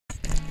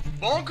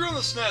Bonker on the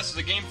Snes is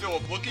a game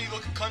filled with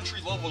looky-looky country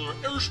levels or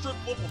airstrip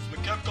levels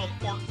from the Capcom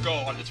art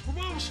god. It's a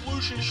providable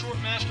solution, short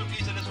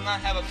masterpiece that does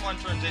not have a fun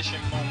transition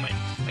moment.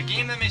 A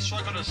game that may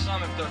struggle to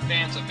some if they're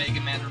fans of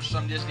Mega Man or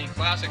some Disney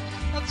classic,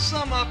 but to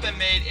sum up and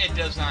made, it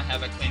does not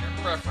have a cleaner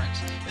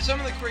preference. And some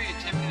of the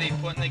creativity they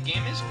put in the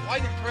game is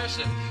quite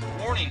impressive.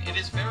 Warning,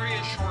 it is very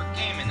a short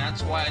game, and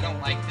that's why I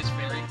don't like this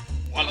very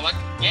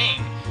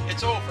game.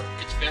 It's over.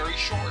 It's very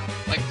short.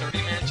 Like 30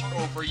 minutes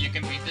or over, you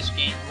can beat this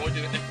game.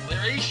 Really do a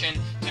declaration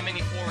to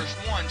many flourished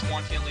ones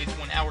wanting at least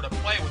 1 hour to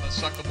play with a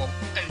suckable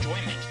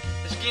enjoyment.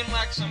 This game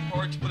lacks some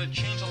parts, but it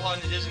changed a lot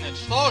in the Disney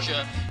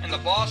nostalgia, and the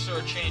bosses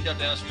are changed up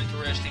to have some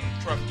interesting,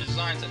 tough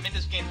designs that made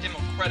this game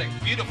democratic,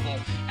 beautiful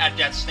at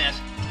that SNES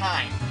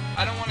time.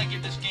 I don't want to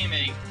give this game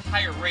a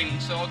higher rating,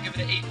 so I'll give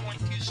it an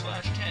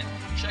 8.2/10.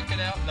 Check it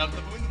out. Love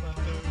the